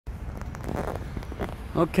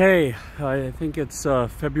Okay, I think it's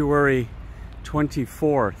February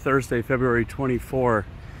 24, Thursday, February 24,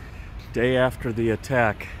 day after the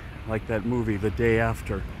attack, like that movie, The Day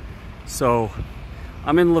After. So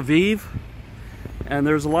I'm in Lviv, and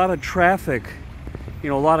there's a lot of traffic, a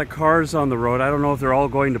lot of cars on the road. I don't know if they're all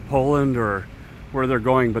going to Poland or where they're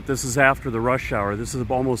going, but this is after the rush hour. This is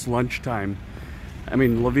almost lunchtime. I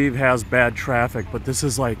mean, Lviv has bad traffic, but this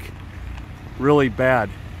is like really bad.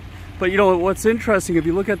 But what's interesting, if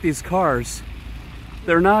you look at these cars,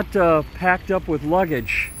 they're not packed up with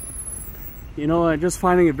luggage. I'm just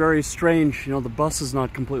finding it very strange. The bus is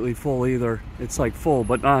not completely full either. It's like full,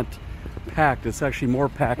 but not packed. It's actually more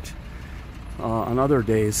packed on other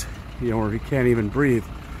days, where you can't even breathe.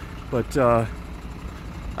 But I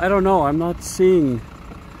don't know. I'm not seeing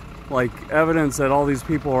like evidence that all these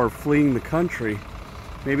people are fleeing the country.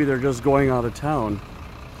 Maybe they're just going out of town,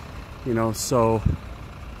 so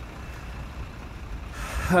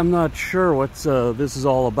I'm not sure what this is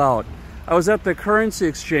all about. I was at the currency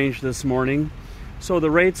exchange this morning, so the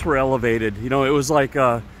rates were elevated. It was like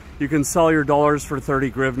you can sell your dollars for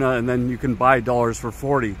 30 hryvnia and then you can buy dollars for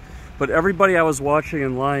 40. But everybody I was watching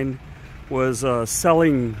in line was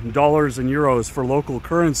selling dollars and euros for local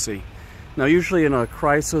currency. Now, usually in a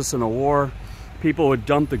crisis, in a war, people would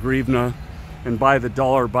dump the hryvnia and buy the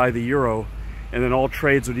dollar, buy the euro, and then all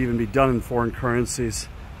trades would even be done in foreign currencies,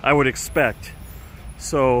 I would expect.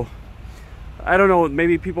 So, I don't know,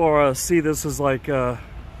 maybe people see this as like a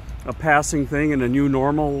passing thing and a new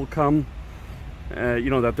normal will come,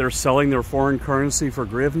 that they're selling their foreign currency for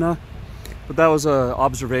hryvnia. But that was an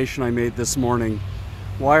observation I made this morning.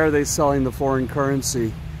 Why are they selling the foreign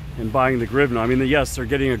currency and buying the hryvnia? I mean, yes, they're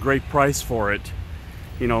getting a great price for it.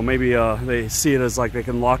 Maybe they see it as like they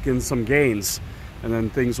can lock in some gains and then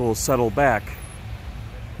things will settle back.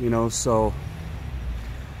 So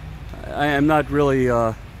I am not really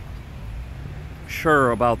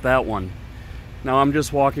sure about that one. Now I'm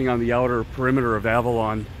just walking on the outer perimeter of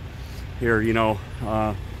Avalon here,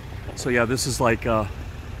 so yeah, this is like,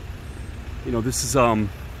 this is, I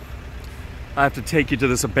have to take you to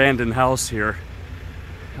this abandoned house here.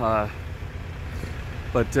 Yeah,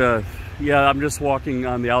 I'm just walking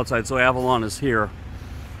on the outside, so Avalon is here.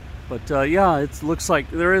 But yeah, it looks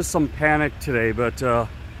like there is some panic today, but a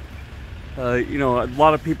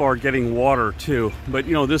lot of people are getting water too. But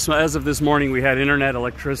as of this morning, we had internet,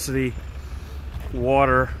 electricity,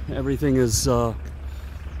 water. Everything is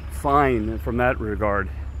fine from that regard.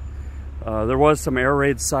 There was some air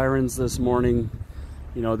raid sirens this morning.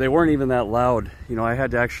 They weren't even that loud. I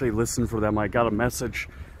had to actually listen for them. I got a message.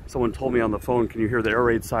 Someone told me on the phone, "Can you hear the air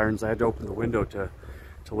raid sirens?" I had to open the window to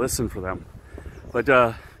listen for them. But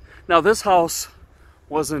now this house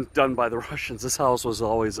wasn't done by the Russians. This house was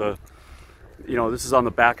always this is on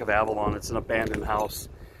the back of Avalon. It's an abandoned house.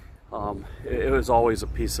 It was always a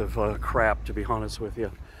piece of crap, to be honest with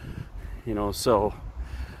you. So,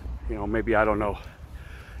 maybe, I don't know.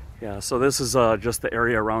 Yeah, so this is just the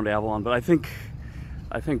area around Avalon, but I think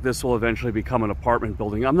this will eventually become an apartment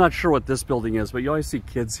building. I'm not sure what this building is, but you always see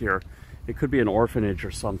kids here. It could be an orphanage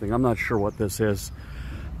or something. I'm not sure what this is,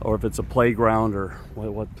 or if it's a playground or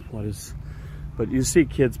what is. But you see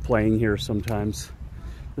kids playing here sometimes.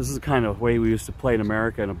 This is the kind of way we used to play in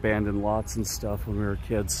America, in abandoned lots and stuff when we were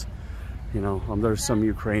kids. There's some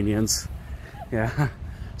Ukrainians. Yeah,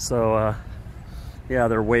 so yeah,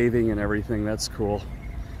 they're waving and everything. That's cool.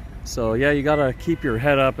 So yeah, you gotta keep your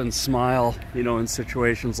head up and smile, in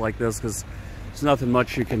situations like this, because there's nothing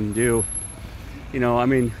much you can do. I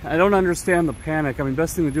mean, I don't understand the panic. I mean,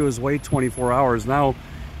 best thing to do is wait 24 hours. Now,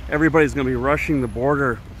 everybody's gonna be rushing the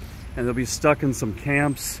border, and they'll be stuck in some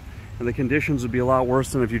camps, and the conditions would be a lot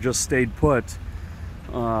worse than if you just stayed put.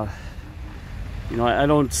 I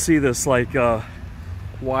don't see this like a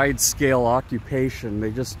wide-scale occupation.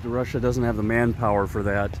 Russia doesn't have the manpower for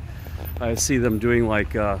that. I see them doing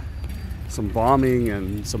like some bombing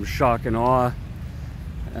and some shock and awe,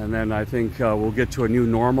 and then I think we'll get to a new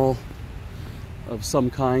normal of some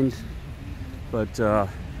kind. But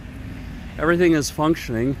everything is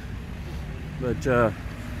functioning. But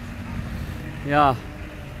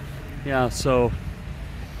yeah, so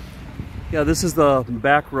yeah, this is the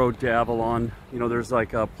back road to Avalon. There's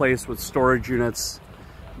like a place with storage units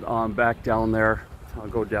back down there. I'll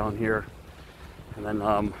go down here, and then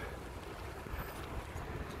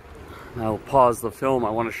I'll pause the film. I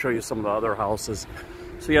want to show you some of the other houses.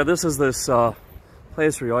 So yeah, this is this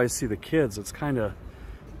place where you always see the kids. It's kind of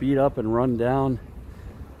beat up and run down.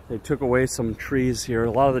 They took away some trees here.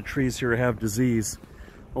 A lot of the trees here have disease.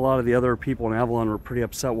 A lot of the other people in Avalon were pretty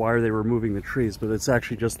upset why are they removing the trees, but it's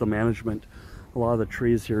actually just the management. A lot of the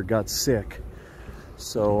trees here got sick.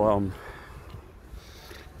 So,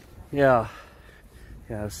 yeah,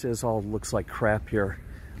 this all looks like crap here.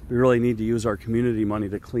 We really need to use our community money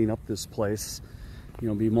to clean up this place. You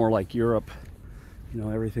know, be more like Europe. You know,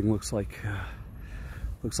 everything looks like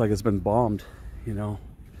it's been bombed. You know,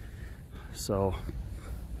 so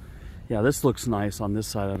yeah, this looks nice on this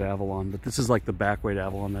side of Avalon, but this is like the back way to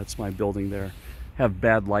Avalon. That's my building there. Have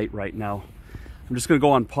bad light right now. I'm just gonna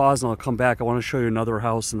go on pause and I'll come back. I want to show you another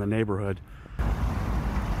house in the neighborhood.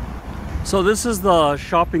 So this is the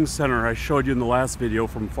shopping center I showed you in the last video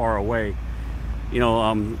from far away. You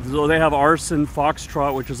know, so they have Arson,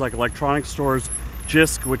 Foxtrot, which is like electronic stores,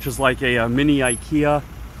 Jisk, which is like a mini IKEA,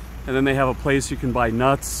 and then they have a place you can buy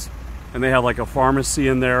nuts, and they have like a pharmacy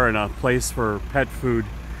in there and a place for pet food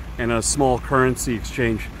and a small currency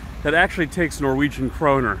exchange that actually takes Norwegian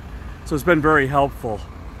kroner. So it's been very helpful.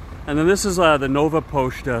 And then this is the Nova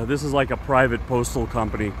Posta. This is like a private postal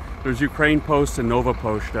company. There's Ukraine Post and Nova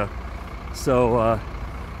Posta. So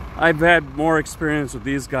I've had more experience with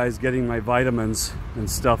these guys getting my vitamins and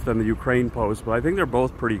stuff than the Ukraine Post, but I think they're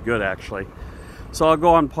both pretty good actually. So I'll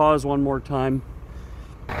go on pause one more time.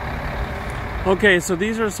 Okay, so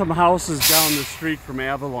these are some houses down the street from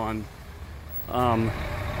Avalon. I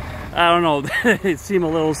don't know, they seem a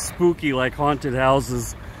little spooky, like haunted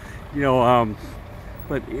houses, you know,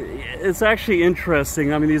 but it's actually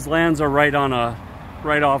interesting. I mean, these lands are right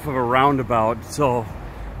off of a roundabout, so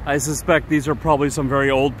I suspect these are probably some very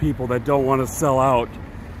old people that don't want to sell out,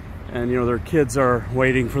 and you know, their kids are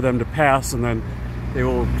waiting for them to pass, and then they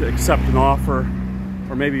will accept an offer,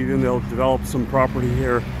 or maybe even they'll develop some property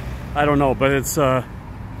here. I don't know, but it's yeah.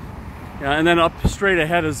 And then up straight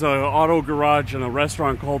ahead is an auto garage and a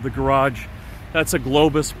restaurant called The Garage. That's a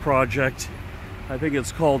Globus project. I think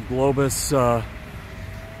it's called Globus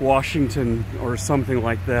Washington or something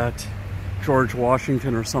like that. George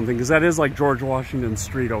Washington or something, because that is like George Washington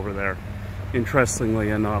Street over there, interestingly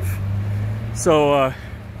enough. So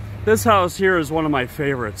this house here is one of my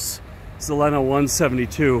favorites, Zelena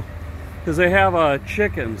 172, because they have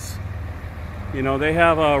chickens. You know, they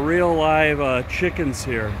have real live chickens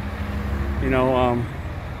here. You know,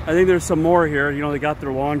 I think there's some more here. You know, they got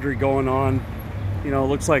their laundry going on. You know, it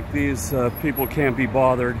looks like these people can't be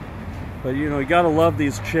bothered, but you know, you gotta love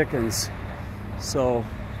these chickens. So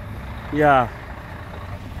yeah,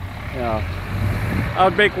 I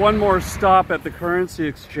would make one more stop at the currency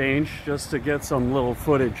exchange just to get some little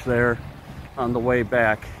footage there on the way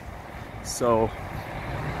back. So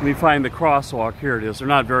let me find the crosswalk. Here it is. They're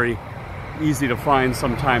not very easy to find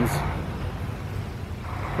sometimes,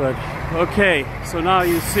 but okay, so now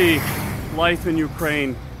you see life in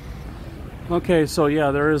Ukraine. Okay, so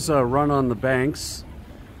yeah, there is a run on the banks.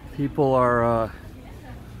 People are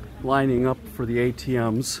lining up for the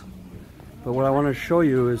ATMs. But what I want to show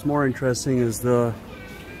you is more interesting is the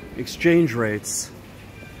exchange rates.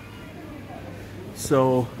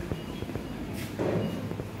 So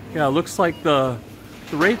yeah, it looks like the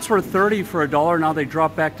rates were 30 for $1, now they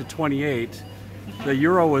dropped back to 28. The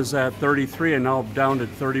euro was at 33 and now down to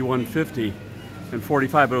 31.50 and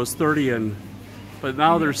 45, but it was 30 but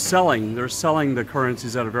now they're selling the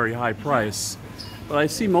currencies at a very high price. But I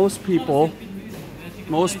see most people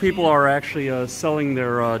are actually selling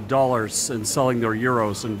their dollars and selling their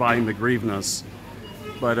euros and buying the hryvnias.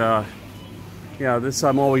 But yeah,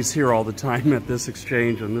 I'm always here all the time at this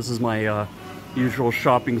exchange, and this is my usual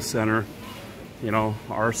shopping center. You know,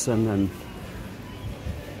 Arson, and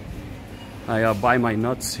I buy my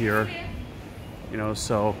nuts here. You know,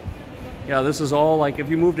 so yeah, this is all like if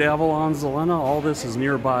you move to Avalon Zelena, all this is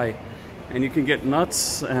nearby, and you can get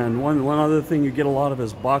nuts. And one other thing you get a lot of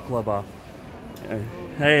is baklava.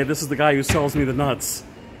 Hey, this is the guy who sells me the nuts.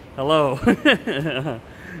 Hello.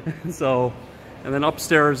 So, and then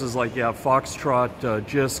upstairs is like, yeah, Foxtrot,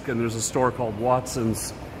 Jisk, and there's a store called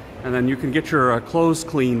Watson's. And then you can get your clothes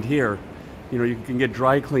cleaned here. You know, you can get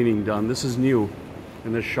dry cleaning done. This is new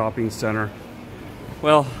in this shopping center.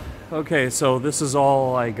 Well, okay, so this is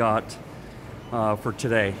all I got for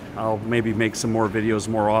today. I'll maybe make some more videos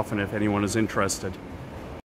more often if anyone is interested.